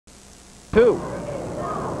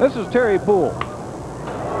2. This is Terry Puhl.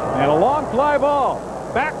 And a long fly ball.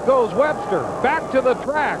 Back goes Webster. Back to the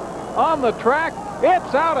track. On the track,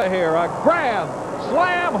 it's out of here. A grand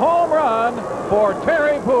slam home run for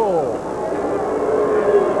Terry Puhl.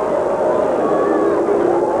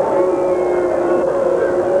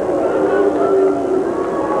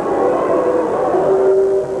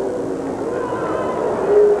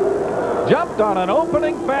 Jumped on an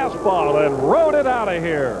opening fastball and rode it out of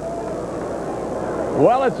here.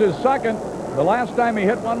 Well, it's his second. The last time he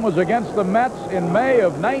hit one was against the Mets in May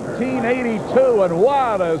of 1982, and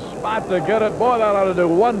what a spot to get it. Boy, that ought to do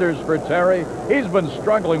wonders for Terry. He's been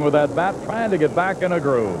struggling with that bat, trying to get back in a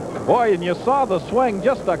groove. Boy, and you saw the swing,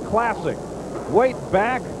 just a classic. Weight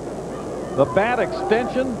back, the bat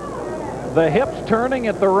extension, the hips turning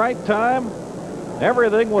at the right time.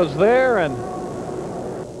 Everything was there, and